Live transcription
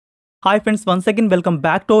Hi friends, once again welcome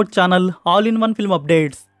back to our channel All in One Film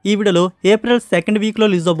Updates. ఈ వీడియోలో April second వీక్లో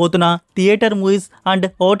release అవబోతున్న theatre movies and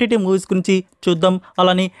OTT movies గురించి చూద్దాం.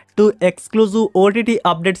 అలానే 2 exclusive OTT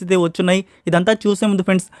updates అయితే వచ్చున్నాయి. ఇదంతా చూసే ముందు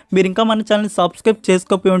ఫ్రెండ్స్, మీరు ఇంకా మన ఛానల్ని సబ్స్క్రైబ్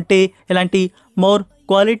చేసుకోకపోయి ఉంటే ఇలాంటి more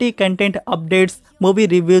quality content updates, movie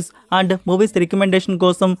reviews and movies recommendation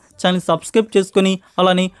కోసం ఛానల్ సబ్స్క్రైబ్ చేసుకొని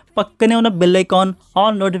అలానే పక్కనే ఉన్న బెల్ ఐకాన్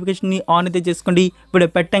ఆల్ నోటిఫికేషన్ని ఆన్ అయితే చేసుకోండి.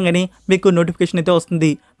 వీడియో పెట్టంగానే మీకు నోటిఫికేషన్ అయితే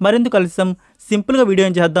వస్తుంది. మరెందుకు ఆలస్యం, సింపుల్గా వీడియో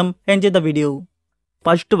ఏం చేద్దాం. వీడియో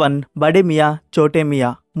ఫస్ట్ వన్ బడే మియా చోటే మియా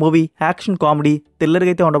మూవీ యాక్షన్ కామెడీ థ్రిల్లర్గా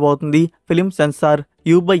అయితే ఉండబోతుంది. Film censor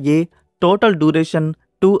U/A, total duration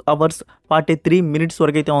 2 hours 43 minutes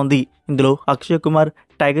వరకు అయితే ఉంది. ఇందులో అక్షయ్ కుమార్,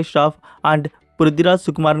 టైగర్ ష్రాఫ్ అండ్ పృథ్వీరాజ్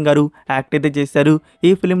సుకుమారన్ గారు యాక్ట్ అయితే చేశారు.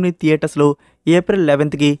 ఈ ఫిలింని థియేటర్స్లో ఏప్రిల్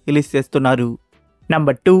 11కి రిలీజ్ చేస్తున్నారు.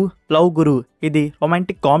 నెంబర్ 2 లవ్ గురు, ఇది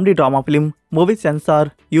romantic comedy drama film. Movie censor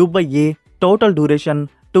U/A, total duration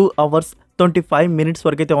 2 hours 25 minutes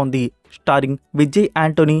వరకు అయితే ఉంది. Starring Vijay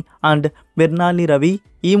Anthony and మిర్నాలి Ravi.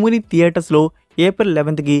 ఈ మూవీ థియేటర్స్లో ఏప్రిల్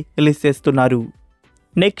 11కి రిలీజ్ చేస్తున్నారు.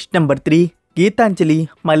 నెక్స్ట్ నెంబర్ 3 గీతాంజలి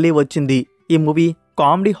మళ్ళీ వచ్చింది. ఈ మూవీ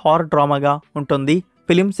కామెడీ హారర్ డ్రామాగా ఉంటుంది.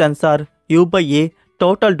 Film censor U/A,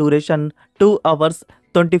 total duration 2 hours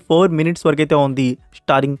 24 minutes వరకు అయితే ఉంది.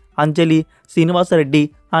 Starring Anjali, Srinivasa Reddy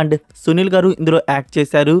and Sunil గారు ఇందులో యాక్ట్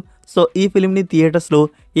చేశారు. సో ఈ ఫిలింని థియేటర్స్లో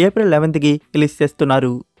ఏప్రిల్ 11కి రిలీజ్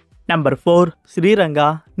చేస్తున్నారు. నెంబర్ 4 శ్రీరంగ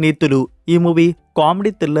నీతులు. ఈ movie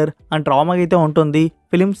comedy thriller and drama అయితే ఉంటుంది.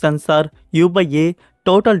 Film censor U/A,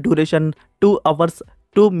 total duration 2 hours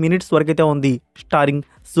 2 minutes వరకు అయితే ఉంది. Starring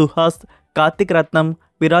Suhas, Karthik Ratnam,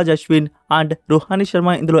 Viraj Ashwin and Ruhani Sharma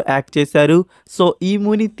ఇందులో యాక్ట్ చేశారు. సో ఈ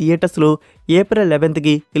మూవీని థియేటర్స్లో ఏప్రిల్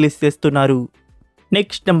 11కి రిలీజ్ చేస్తున్నారు.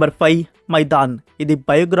 నెక్స్ట్ నెంబర్ 5 మైదాన్, ఇది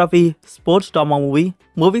biography sports drama movie.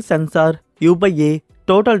 Movie censor U/A,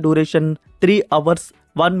 total duration 3 hours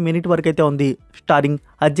 1 minute వరకు అయితే ఉంది. స్టారింగ్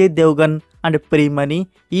అజయ్ దేవ్గన్ అండ్ ప్రేమని.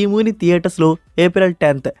 ఈ మూవీని థియేటర్స్లో ఏప్రిల్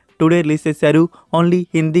 10th టుడే రిలీజ్ చేశారు. Only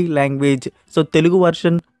Hindi language. So Telugu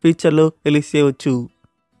version ఫ్యూచర్లో రిలీజ్ చేయవచ్చు.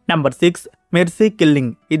 నెంబర్ 6 మెర్సీ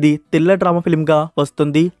కిల్లింగ్, ఇది థ్రిల్లర్ డ్రామా ఫిల్మ్గా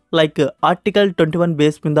వస్తుంది. లైక్ ఆర్టికల్ 21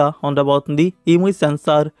 బేస్ మీద ఉండబోతుంది. ఈ movie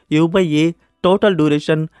censor U/A, total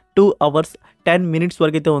duration 2 hours 10 minutes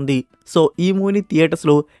వరకు అయితే ఉంది. సో ఈ మూవీని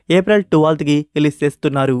థియేటర్స్లో ఏప్రిల్ 12కి రిలీజ్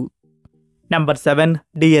చేస్తున్నారు. నెంబర్ 7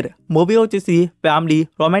 డియర్, మూవీ వచ్చేసి ఫ్యామిలీ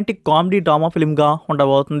రొమాంటిక్ కామెడీ డ్రామా ఫిల్మ్గా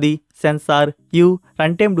ఉండబోతుంది. Censor U,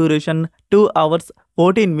 run time duration 2 hours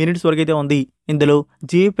 14 minutes వరకు అయితే ఉంది. ఇందులో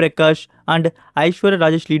G Prakash and Aishwarya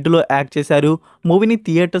Rajesh లీడ్లో act చేశారు. మూవీని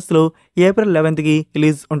థియేటర్స్లో ఏప్రిల్ 11కి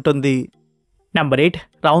రిలీజ్ ఉంటుంది. నెంబర్ 8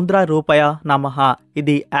 రౌంద్ర రూపాయ నమః,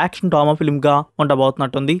 ఇది యాక్షన్ డ్రామా ఫిల్మ్గా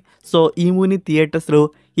ఉండబోతున్నట్టుంది. సో ఈ మూవీని థియేటర్స్లో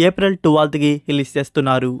ఏప్రిల్ 12కి రిలీజ్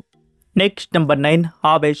చేస్తున్నారు. నెక్స్ట్ నెంబర్ 9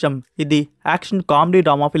 ఆవేశం, ఇది action comedy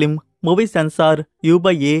drama film. Movie censor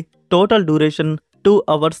U/A, total duration 2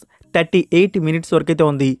 hours 38 minutes వరకు అయితే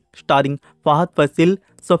ఉంది. Starring Fahadh fossil.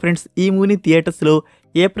 So friends, ఈ మూవీని థియేటర్స్లో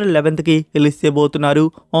ఏప్రిల్ 11కి రిలీజ్ చేయబోతున్నారు.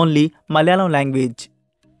 Only Malayalam language.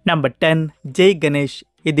 నెంబర్ 10 జై గణేష్,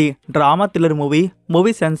 ఇది drama thriller movie.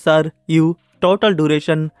 Movie censor U, total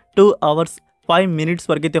duration 2 hours 5 minutes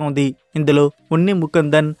వరకు అయితే ఉంది. ఇందులో ఉన్ని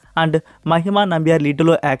Mukundan and Mahima Nambiar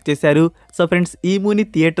లీడ్లో act చేశారు. సో ఫ్రెండ్స్, ఈ మూవీని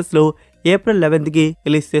థియేటర్స్లో ఏప్రిల్ 11కి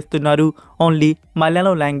రిలీజ్ చేస్తున్నారు. Only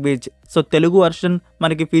Malayalam language. So Telugu version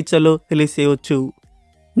మనకి ఫ్యూచర్లో రిలీజ్ చేయవచ్చు.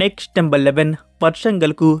 నెక్స్ట్ నెంబర్ 11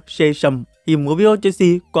 వర్షంగల్కు శేషం. ఈ మూవీ వచ్చేసి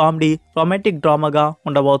కామెడీ రొమాంటిక్ డ్రామాగా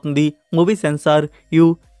ఉండబోతుంది. Movie censor U,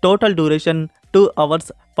 total duration 2 hours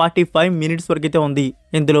 45 minutes వరకు అయితే ఉంది.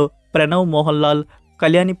 ఇందులో ప్రణవ్ మోహన్ లాల్,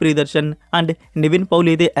 కళ్యాణి ప్రియదర్శన్ అండ్ నివిన్ పౌల్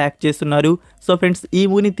అయితే యాక్ట్ చేస్తున్నారు. సో ఫ్రెండ్స్, ఈ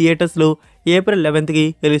మూవీని థియేటర్స్లో ఏప్రిల్ 11కి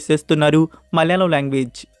రిలీజ్ చేస్తున్నారు మలయాళం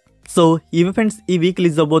లాంగ్వేజ్. సో ఇవి ఫ్రెండ్స్, ఈ వీక్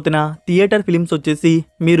రిలీజ్ అవబోతున్న థియేటర్ ఫిలిమ్స్ వచ్చేసి.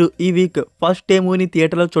 మీరు ఈ వీక్ ఫస్ట్ ఏ మూవీని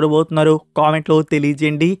థియేటర్లో చూడబోతున్నారో కామెంట్లో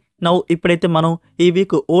తెలియజేయండి. ఇప్పుడైతే మనం ఈ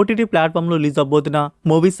వీక్ OTT ప్లాట్ఫామ్లో రిలీజ్ అవబోతున్న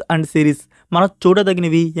మూవీస్ అండ్ సిరీస్ మనం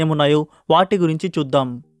చూడదగినవి ఏమున్నాయో వాటి గురించి చూద్దాం.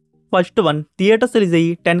 ఫస్ట్ వన్ థియేటర్స్ రిలీజ్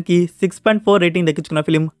అయ్యి 10కి 6.4 రేటింగ్ దక్కించుకున్న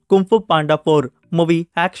film kung fu panda 4. Movie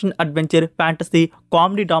action adventure fantasy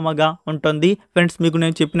comedy డ్రామాగా ఉంటుంది. ఫ్రెండ్స్, మీకు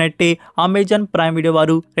నేను చెప్పినట్టే అమెజాన్ ప్రైమ్ వీడియో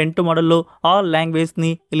వారు 2 మోడల్లో ఆల్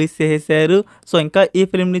లాంగ్వేజ్ని రిలీజ్ చేసేసారు. సో ఇంకా ఈ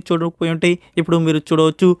ఫిలింని చూడకపోయి ఉంటే ఇప్పుడు మీరు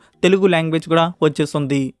చూడవచ్చు. తెలుగు లాంగ్వేజ్ కూడా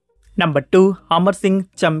వచ్చేస్తుంది. నెంబర్ 2 అమర్ సింగ్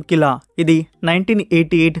చమ్కిలా, ఇది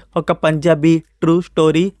 1988 ఒక Punjabi true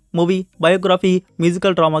story movie. Biography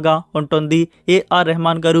musical డ్రామాగా ఉంటుంది. AR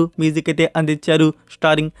రెహమాన్ గారు మ్యూజిక్ అయితే అందించారు.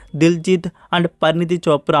 స్టారింగ్ దిల్జీత్ అండ్ పరిణితి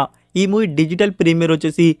చోప్రా. ఈ మూవీ డిజిటల్ ప్రీమియర్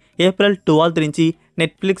వచ్చేసి ఏప్రిల్ 12 నుంచి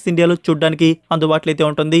నెట్ఫ్లిక్స్ ఇండియాలో చూడడానికి అందుబాటులో అయితే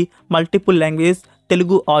ఉంటుంది. మల్టిపుల్ లాంగ్వేజ్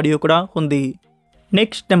తెలుగు ఆడియో కూడా ఉంది.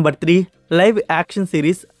 Next number 3 live action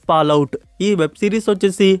series ఫాల్అవుట్. ఈ వెబ్ సిరీస్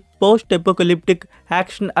వచ్చేసి పోస్ట్ ఎపోకలిప్టిక్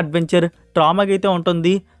యాక్షన్ అడ్వెంచర్ డ్రామాగా అయితే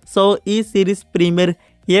ఉంటుంది. సో ఈ సిరీస్ ప్రీమియర్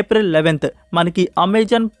ఏప్రిల్ 11th మనకి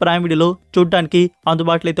అమెజాన్ ప్రైమ్ వీడియోలో చూడడానికి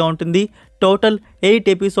అందుబాటులో అయితే ఉంటుంది. టోటల్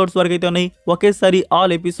 8 ఎపిసోడ్స్ వరకు అయితే ఉన్నాయి. ఒకేసారి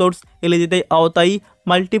ఆల్ ఎపిసోడ్స్ రిలీజ్ అయితే అవుతాయి.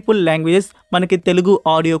 మల్టిపుల్ లాంగ్వేజెస్, మనకి తెలుగు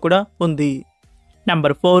ఆడియో కూడా ఉంది.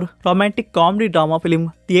 Number 4 romantic comedy drama film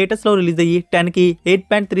థియేటర్స్లో రిలీజ్ అయ్యి 10కి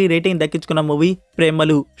 8.3 రేటింగ్ దక్కించుకున్న మూవీ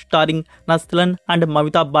ప్రేమలు, స్టారింగ్ నస్లన్ అండ్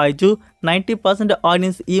మమితా బాయ్జు. 90%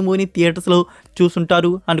 ఆడియన్స్ ఈ మూవీని థియేటర్స్లో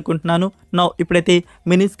చూసుంటారు అనుకుంటున్నాను. నా ఇప్పుడైతే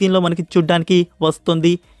మినీ స్క్రీన్లో మనకి చూడడానికి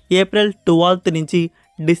వస్తుంది. ఏప్రిల్ 12th నుంచి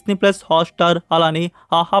డిస్నీ ప్లస్ హాట్స్టార్ అలానే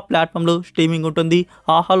ఆహా ప్లాట్ఫామ్లో స్ట్రీమింగ్ ఉంటుంది.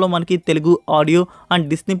 ఆహాలో మనకి Telugu audio and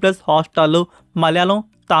Disney plus హాట్స్టార్లో Malayalam,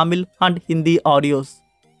 Tamil and Hindi audios.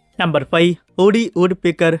 Number 5 woody would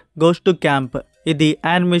picker goes to camp. ఇది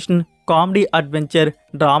animation comedy adventure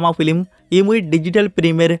drama film. ఈ movie digital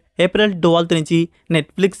premier April 12th నుంచి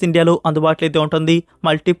నెట్ఫ్లిక్స్ ఇండియాలో అందుబాటులో అయితే ఉంటుంది.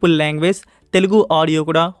 మల్టిపుల్ లాంగ్వేజ్, తెలుగు ఆడియో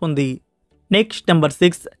కూడా ఉంది. Next number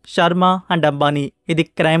 6 Sharma and Ambani. ఇది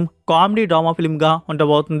క్రైమ్ కామెడీ డ్రామా ఫిల్మ్గా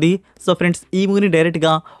ఉండబోతుంది. సో ఫ్రెండ్స్, ఈ మూవీని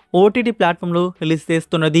డైరెక్ట్గా ఓటీటీ ప్లాట్ఫామ్లో రిలీజ్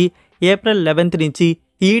చేస్తున్నది. ఏప్రిల్ 11th నుంచి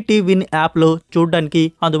ఈటీవిన్ యాప్లో చూడడానికి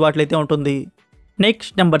అందుబాటులో అయితే ఉంటుంది.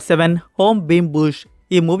 Next number 7 home Bhim bush.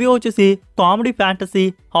 ఈ మూవీ వచ్చేసి కామెడీ ఫ్యాంటసీ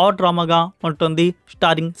హారర్ డ్రామాగా ఉంటుంది.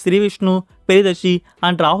 స్టారింగ్ శ్రీ విష్ణు, ప్రియదర్శి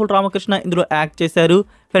అండ్ రాహుల్ రామకృష్ణ ఇందులో యాక్ట్ చేశారు.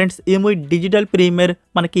 ఫ్రెండ్స్, ఈ మూవీ డిజిటల్ ప్రీమియర్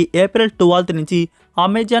మనకి ఏప్రిల్ 12th నుంచి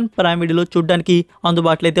అమెజాన్ ప్రైమ్ వీడియోలో చూడడానికి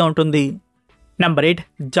అందుబాటులో అయితే ఉంటుంది. Number 8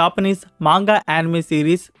 Japanese manga anime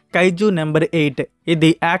series kaiju number 8.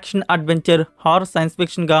 ఇది యాక్షన్ అడ్వెంచర్ హారర్ సైన్స్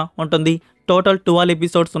ఫిక్షన్గా ఉంటుంది. టోటల్ 12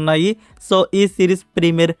 ఎపిసోడ్స్ ఉన్నాయి. సో ఈ సిరీస్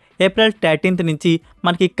ప్రీమియర్ ఏప్రిల్ 13th నుంచి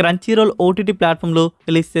మనకి క్రంచీరోల్ ఓటీటీ ప్లాట్ఫామ్లో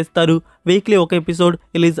రిలీజ్ చేస్తారు. వీక్లీ ఒక ఎపిసోడ్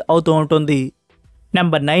రిలీజ్ అవుతూ ఉంటుంది.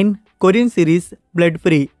 Number 9 Korean series blood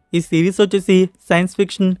free. ఈ సిరీస్ వచ్చేసి సైన్స్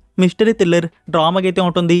ఫిక్షన్ మిస్టరీ థ్రిల్లర్ డ్రామాగా అయితే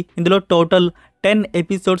ఉంటుంది. ఇందులో టోటల్ 10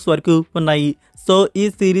 ఎపిసోడ్స్ వరకు ఉన్నాయి. సో ఈ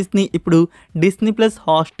సిరీస్ని ఇప్పుడు డిస్నీ ప్లస్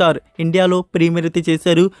హాట్స్టార్ ఇండియాలో ప్రీమియర్ అయితే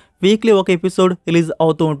చేశారు. వీక్లీ ఒక ఎపిసోడ్ రిలీజ్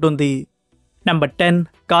అవుతూ ఉంటుంది. Number 10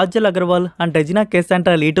 Kajal Agarwal and Regina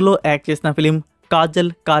కేసాంట్రా లీడ్లో act చేసిన ఫిలిం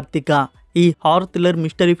కాజల్ కార్తిక. ఈ హారర్ థ్రిల్లర్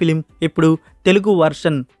మిస్టరీ ఫిలిం ఇప్పుడు తెలుగు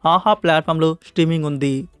వర్షన్ ఆహా ప్లాట్ఫామ్లో స్ట్రీమింగ్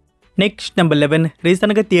ఉంది. నెక్స్ట్ నెంబర్ 11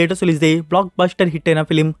 రీసెంట్గా థియేటర్స్ రిలీజ్ అయ్యి బ్లాక్ బస్టర్ హిట్ అయిన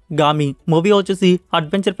ఫిలిం గామి. మూవీ వచ్చేసి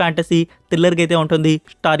అడ్వెంచర్ ఫ్యాంటసీ థ్రిల్లర్గా అయితే ఉంటుంది.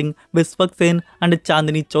 Starring Vishwak Sen and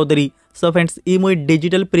Chandini Chowdary. So friends, ఈ మూవీ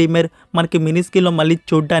డిజిటల్ ప్రీమియర్ మనకి మినీ స్క్రీన్లో మళ్ళీ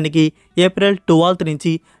చూడడానికి ఏప్రిల్ 12th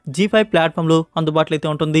నుంచి G5 ప్లాట్ఫామ్లో అందుబాటులో అయితే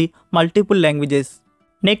ఉంటుంది. Multiple languages.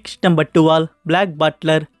 Next number 12 black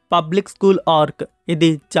Buttler public school arc. ఇది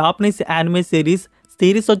జాపనీస్ యానిమే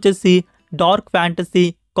సిరీస్ వచ్చేసి డార్క్ ఫ్యాంటసీ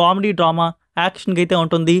కామెడీ డ్రామా యాక్షన్గా అయితే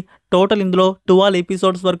ఉంటుంది. టోటల్ ఇందులో 12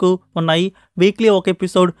 ఎపిసోడ్స్ వరకు ఉన్నాయి. వీక్లీ ఒక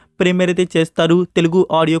ఎపిసోడ్ ప్రీమియర్ అయితే చేస్తారు. తెలుగు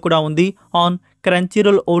ఆడియో కూడా ఉంది on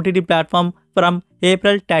క్రంచీరోల్ OTT platform from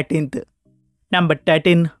April 13th. Number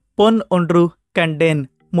 13 పొన్ ఒండ్రు కండెన్.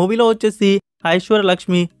 మూవీలో వచ్చేసి ఐశ్వర్య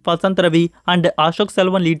లక్ష్మి, వసంత్ రవి అండ్ అశోక్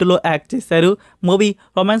సెల్వన్ లీడ్లో యాక్ట్ చేశారు. మూవీ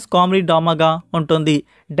రొమాన్స్ కామెడీ డ్రామాగా ఉంటుంది.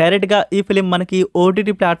 డైరెక్ట్గా ఈ ఫిలిం మనకి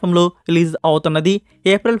ఓటీటీ ప్లాట్ఫామ్లో రిలీజ్ అవుతున్నది.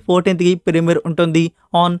 ఏప్రిల్ 14th ప్రీమియర్ ఉంటుంది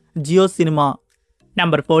on Jio cinema.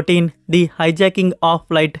 Number 14 the hijacking of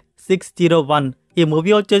flight 601. ఈ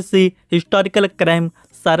మూవీ వచ్చేసి హిస్టారికల్ క్రైమ్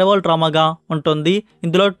సర్వైవల్ డ్రామాగా ఉంటుంది.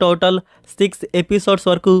 ఇందులో టోటల్ 6 ఎపిసోడ్స్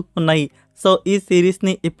వరకు ఉన్నాయి. సో ఈ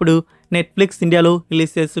సిరీస్ని ఇప్పుడు నెట్ఫ్లిక్స్ ఇండియాలో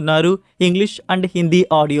రిలీజ్ చేస్తున్నారు. English and Hindi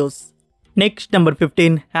audios. Next number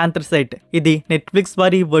 15 యాంథ్రసైట్. ఇది నెట్ఫ్లిక్స్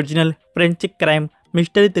వారి original French crime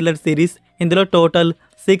mystery thriller series. ఇందులో టోటల్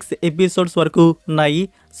 6 ఎపిసోడ్స్ వరకు ఉన్నాయి.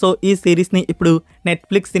 సో ఈ సిరీస్ని ఇప్పుడు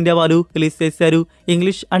నెట్ఫ్లిక్స్ ఇండియా వారు రిలీజ్ చేశారు.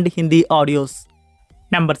 English and Hindi audios.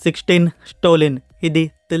 Number 16 stolen. ఇది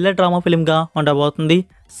థ్రిల్లర్ డ్రామా ఫిల్మ్గా ఉండబోతుంది.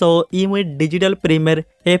 సో ఈ movie digital premier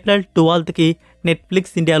April 12th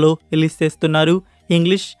Netflix ఇండియాలో రిలీజ్ చేస్తున్నారు.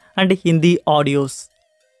 English and Hindi audios.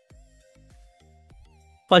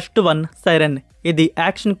 First one siren. ఇది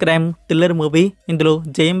యాక్షన్ క్రైమ్ థ్రిల్లర్ మూవీ. ఇందులో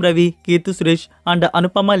జయం రవి, కీర్తి సురేష్ అండ్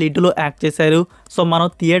అనుపమ లీడ్లో యాక్ట్ చేశారు. సో మనం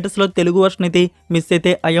థియేటర్స్లో తెలుగు వర్షన్ అయితే మిస్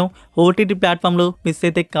అయితే అయ్యాం. ఓటీటీ ప్లాట్ఫామ్లో మిస్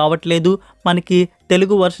అయితే కావట్లేదు. మనకి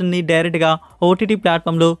తెలుగు వర్షన్ని డైరెక్ట్గా ఓటీటీ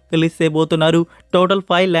ప్లాట్ఫామ్లో రిలీజ్ చేయబోతున్నారు. టోటల్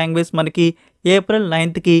 5 లాంగ్వేజ్ మనకి April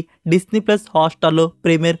 9th Disney plus హాట్స్టార్లో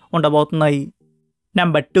premier ఉండబోతున్నాయి.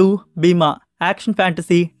 నెంబర్ 2 భీమా action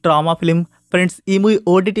fantasy drama film. Friends, ఈ మూవీ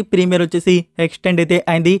ఓటీటీ ప్రీమియర్ వచ్చేసి ఎక్స్టెండ్ అయితే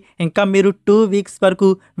అయింది. ఇంకా మీరు 2 weeks వరకు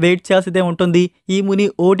వెయిట్ చేయాల్సిదే ఉంటుంది ఈ మూవీని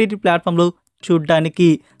ఓటీటీ ప్లాట్ఫామ్లో చూడడానికి.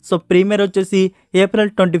 సో ప్రీమియర్ వచ్చేసి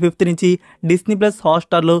ఏప్రిల్ 25th నుంచి డిస్నీ ప్లస్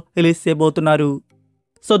హాట్స్టార్లో రిలీజ్ చేయబోతున్నారు.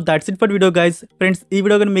 So that's it for video guys. Friends, ఈ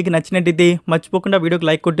వీడియో కానీ మీకు నచ్చినట్టయితే మర్చిపోకుండా వీడియోకి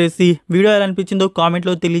లైక్ కొట్టేసి వీడియో ఎలా అనిపించిందో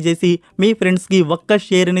కామెంట్లో తెలియజేసి మీ ఫ్రెండ్స్కి ఒక్క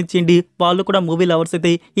షేర్ అనేది ఇచ్చేయండి. వాళ్ళు కూడా మూవీ లవర్స్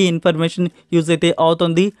అయితే ఈ ఇన్ఫర్మేషన్ యూజ్ అయితే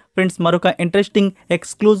అవుతుంది. ఫ్రెండ్స్, మరొక ఇంట్రెస్టింగ్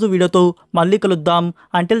ఎక్స్క్లూజివ్ వీడియోతో మళ్ళీ కలుద్దాం.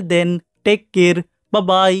 Until then take care,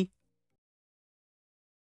 bye.